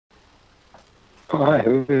Hi,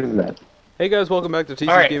 who is that? Hey guys, welcome back to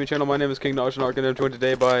TTT Gaming Channel. My name is King Noshnark, and I'm joined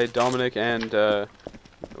today by Dominic and,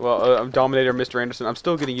 I'm Dominator Mr. Anderson. I'm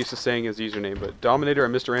still getting used to saying his username, but Dominator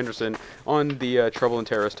and Mr. Anderson on the Trouble in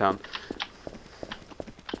Terrorist Town.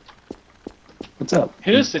 What's up?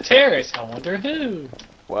 Who's the terrorist? I wonder who.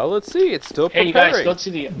 Well, let's see. It's still Hey, preparing. you guys, go to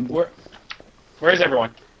the... Where's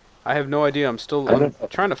everyone? I have no idea. I'm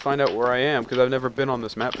trying to find out where I am, because I've never been on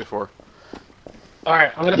this map before.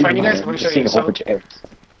 Alright, I'm gonna find you guys. I'm gonna show you something.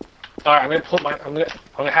 Alright, I'm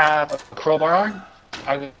gonna have a crowbar on.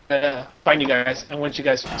 I'm gonna find you guys. I want you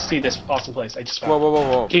guys to see this awesome place I just found.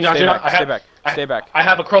 Whoa. Stay back. Stay back. I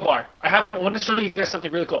have a crowbar. I want to show you guys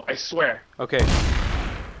something really cool. I swear. Okay.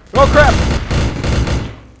 Oh crap!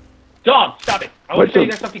 Dom, stop it! I want to show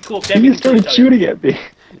you guys something cool. You started shooting at me.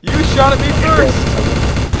 You shot at me first!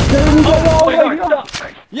 Oh my god!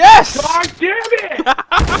 Stop. Yes! God damn it!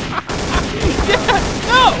 Yes!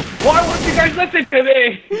 No! Why won't you guys listen to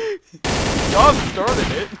me? John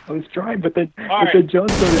started it. I was trying, but then John Right.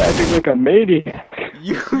 started acting like a maniac.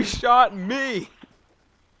 You shot me!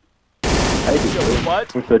 I did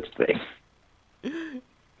What? no such thing.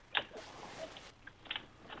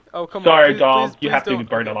 Oh, come on. Sorry, Please, Dom. please You have to be don't.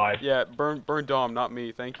 burned alive. Yeah, burn Dom, not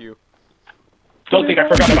me. Thank you. Don't think I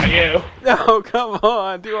forgot about you. No, come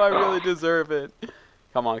on. Do I really deserve it?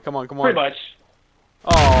 Come on. Pretty much.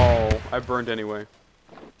 Oh, I burned anyway.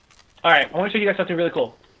 Alright, I want to show you guys something really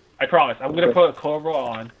cool. I promise. I'm going to put a Cobra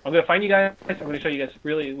on. I'm going to find you guys. I'm going to show you guys a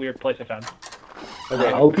really weird place I found. Okay,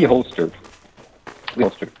 I'll be holstered.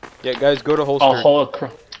 Holstered. Yeah, guys, go to holster. Oh, hold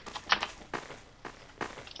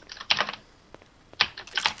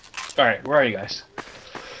Alright, where are you guys?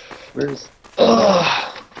 Where's...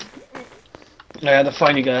 Ugh. I had to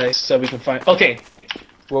find you guys so we can find... Okay.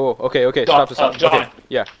 Whoa. Okay. Dom, Stop. John. Okay.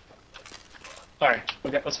 Yeah. Alright,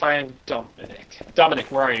 okay, let's find Dominic. Dominic,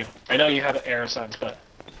 where are you? I know you have an air sense, but...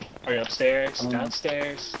 Are you upstairs?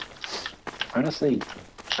 Downstairs? Honestly,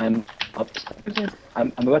 I'm upstairs.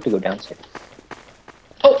 I'm about to go downstairs.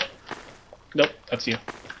 Oh! Nope, that's you.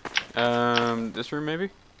 This room maybe?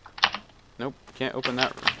 Nope, can't open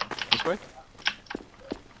that room. This way?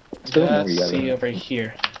 Let's see over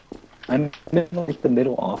here. I'm in like the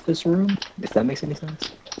middle office room, if that makes any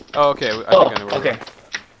sense. Oh, okay. I think I know where okay.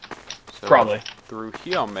 So, Probably. Through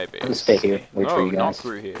here, maybe. I'll just stay here, wait for you not guys.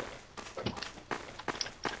 through here.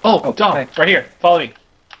 Oh, Dom, hi. right here. Follow me.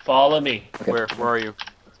 Follow me. Okay. Where are you?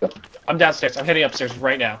 Let's go. I'm downstairs. I'm heading upstairs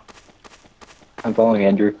right now. I'm following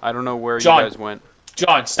Andrew. I don't know where John. you guys went.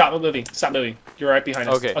 John, stop moving. Stop moving. You're right behind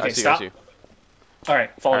us. Okay, I see. stop.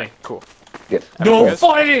 Alright, follow Alright, cool. Good. me. No Good.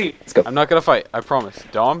 fighting! Let's go. I'm not gonna fight. I promise.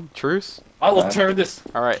 Dom, truce. I will turn this.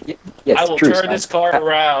 All right. Yes, I will truce. turn this car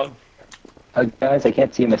around. Guys, I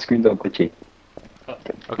can't see, my screen's all glitchy.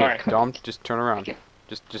 Okay. Alright. Dom, just turn around.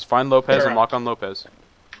 Just find Lopez Turn and around. lock on Lopez.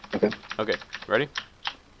 Okay. Okay. Ready?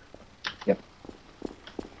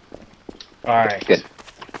 Alright. Good.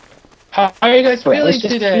 How are you guys Wait, I feeling was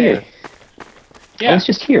just today? here. I Yeah. was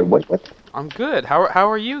just here. What? I'm good. How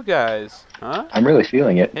are you guys? Huh? I'm really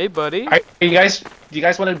feeling it. Hey, buddy. Do you guys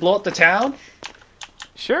want to blow up the town?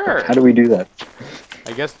 Sure. How do we do that?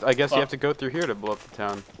 I guess you have to go through here to blow up the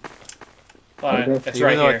town. Okay. That's Even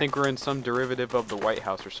right though here. I think we're in some derivative of the White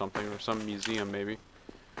House or something, or some museum maybe.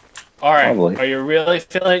 Alright, Probably. are you really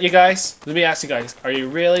feeling it, you guys? Let me ask you guys, are you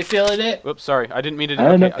really feeling it? Whoops, sorry. I didn't mean to do I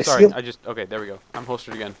don't know, okay, I sorry. see- Okay, there we go. I'm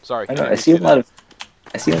holstered again. Sorry. I know. didn't I see a mean to lot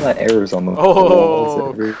do of errors on the that. Oh,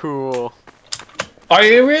 walls every- cool. Are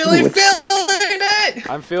you really Ooh, feeling it?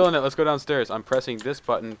 I'm feeling it. Let's go downstairs. I'm pressing this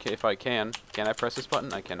button if I can. Can I press this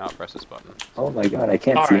button? I cannot press this button. Oh my god, I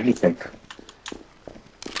can't see Alright. anything.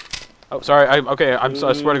 Oh, sorry.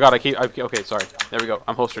 I swear to God, okay, sorry. There we go.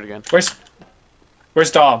 I'm holstered again. Where's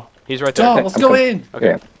Dom? He's right there. Dom, let's go in! Okay.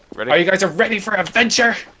 Yeah. Ready? Are you guys ready for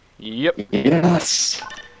adventure? Yep. Yes.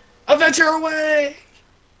 Adventure away!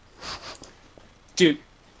 Dude.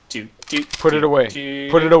 Put it away.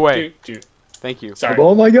 Put it away. Thank you. Sorry.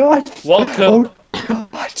 Oh my god. Welcome Oh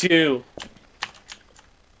god. to...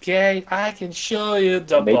 Okay, I can show you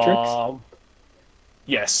the Matrix? bomb.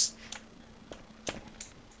 Yes.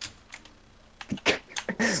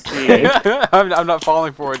 See, I'm not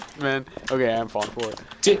falling for it, man. Okay, I'm falling for it.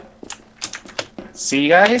 See,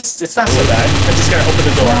 guys? It's not so bad. I just gotta open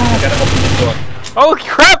the door. I gotta open the door. Oh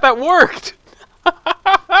crap! That worked.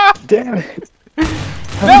 Damn it. No!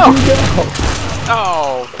 How'd you go?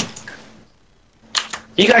 Oh.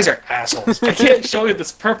 You guys are assholes. I can't show you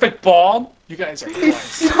this perfect bomb. You guys are clowns.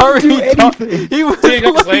 Sorry, do Tom. anything. He was See you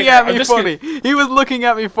guys looking later. at I'm me just funny. He was looking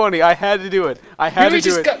at me funny. I had to do it. I had to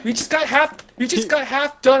do it. We just got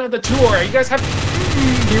half done of the tour. You guys have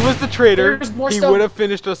he was the traitor, he would have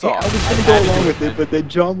finished us off. I was gonna go along with it, but then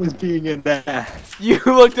John was being an ass. You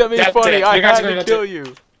looked at me That's funny. it. I You guys had are to gonna kill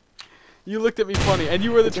you. You looked at me funny, and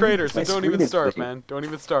you were the It's only traitor, because so my don't even screen is start, busy. man. Don't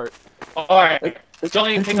even start. Alright. That's Don't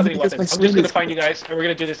even pick up only any because weapons. my I'm just screen gonna is find you busy. guys, and we're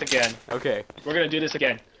gonna do this again. Okay. We're gonna do this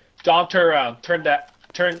again. Dom, turn around.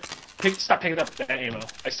 Stop picking up that ammo.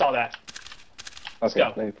 I saw that. Let's Okay,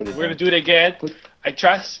 go. let me put it We're gonna down. do it again. I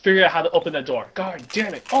try to figure out how to open the door. God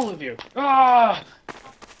damn it, all of you. Ah!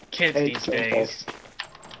 Kids Hey, these so days.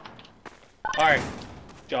 Alright.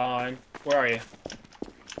 John, where are you?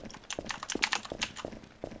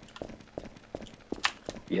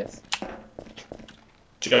 Yes.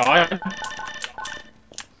 John?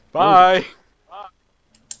 Bye.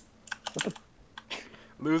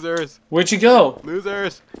 Losers. Where'd you go?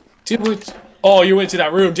 Losers. Dude, oh, you went to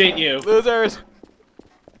that room, didn't you? Losers.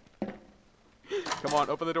 Come on,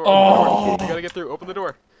 open the door. Oh. Open the door. You gotta get through. Open the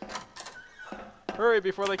door. Hurry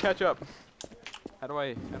before they catch up. How do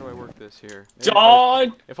I work this here?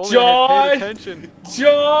 John! If only I had John! paid attention.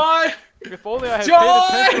 John! If only I had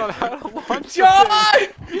John! paid attention on how to launch John! the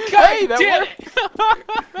thing. God Hey, that damn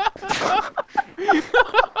worked.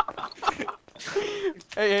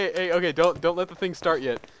 Hey, okay, don't let the thing start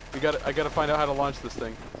yet. I gotta find out how to launch this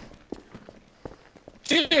thing.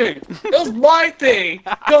 Dude, that was my thing!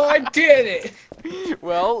 God did it!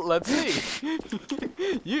 Well, let's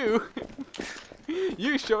see.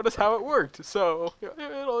 You showed us how it worked, so it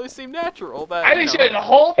only seemed natural that. I didn't show you the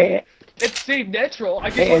whole thing! Hey, It seemed natural. I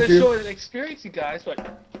just Hey, wanted to Andrew. show it and experience you guys, but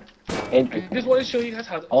Andrew, I just want to show you guys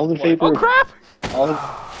how. all in what? favor. Oh crap!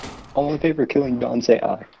 All in favor of killing John, say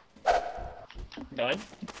aye. None?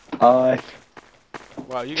 Aye.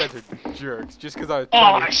 Wow, you guys are jerks. Just because I was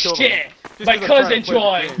Aw, trying to kill them. shit! Just My 'cause I'm trying cousin to play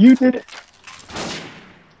the joined! game. You did it.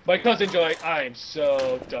 My cousin joined. I am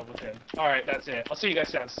so done with him. Alright, that's it. I'll see you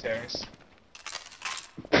guys downstairs.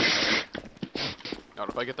 Not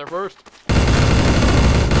if I get there first.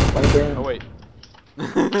 My turn. Oh wait.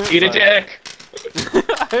 Eat a Sorry. dick!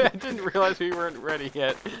 I didn't realize we weren't ready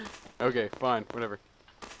yet. Okay, fine, whatever.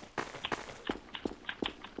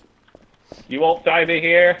 You won't die me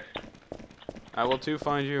here. I will too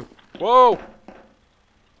find you. Whoa!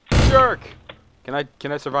 Jerk!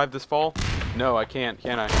 Can I survive this fall? No, I can't.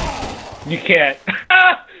 Can I? You can't.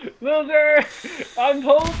 Loser! I'm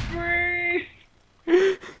home free!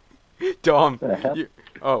 Dom. The hell?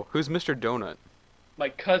 Oh, who's Mr. Donut? My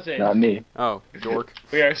cousin. Not me. Oh, dork.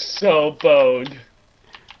 We are so boned. Is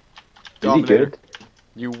he Dominator, good?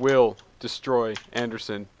 you will destroy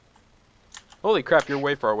Anderson. Holy crap, you're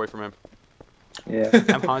way far away from him. Yeah.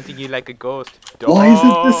 I'm haunting you like a ghost. Why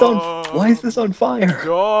is this on fire?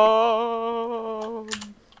 Dom!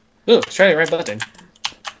 Ooh, try the right button.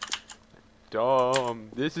 Dom,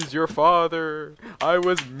 this is your father. I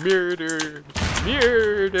was murdered.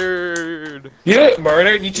 Murdered. You didn't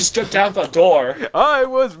murder, you just jumped out the door. I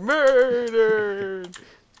was murdered.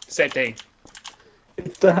 Same thing.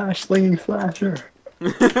 It's the hash slinging slasher.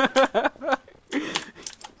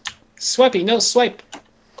 Swipey, no swipe.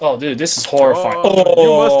 Oh, dude, this is horrifying. Oh, Oh, you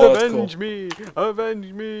must that's avenge me.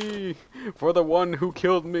 Avenge me. For the one who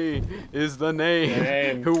killed me is the name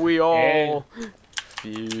Name. who we all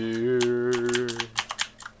fear.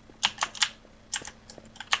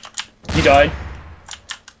 You died.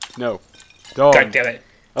 No. Dom. God damn it.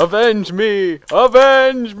 Avenge me!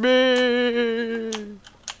 Avenge me!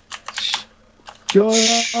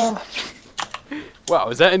 John. Wow,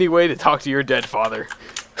 is that any way to talk to your dead father?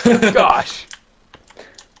 Gosh!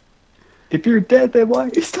 If you're dead, then why are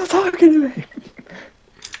you still talking to me?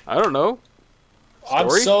 I don't know. I'm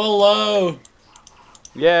Story? so low.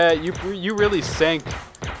 Yeah, you really sank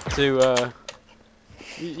to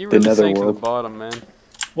you really nether sank to the world. bottom, man.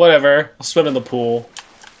 Whatever. I'll swim in the pool.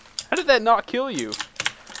 How did that not kill you?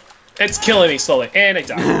 It's killing me slowly, and I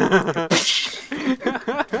died.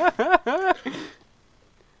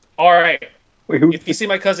 Alright. Wait, who? If you see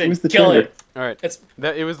my cousin, Who's the kill traitor? him. All right, It's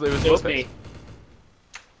it was it was Lopez. me.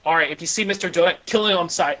 Alright, if you see Mr. Donut, kill him on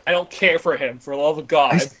sight. I don't care for him, for the love of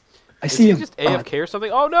God. I Is see he him. just AFK or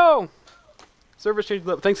something? Oh no! Servers changed.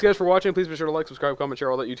 Thanks guys for watching. Please be sure to like, subscribe, comment, share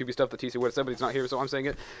all that YouTube stuff that TC would have said, but he's not here, so I'm saying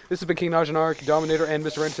it. This has been King Najanark, Dominator, and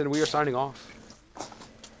Mr. Renton. We are signing off.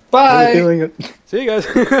 I have a feeling it. See you guys.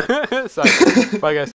 Sorry. Bye guys.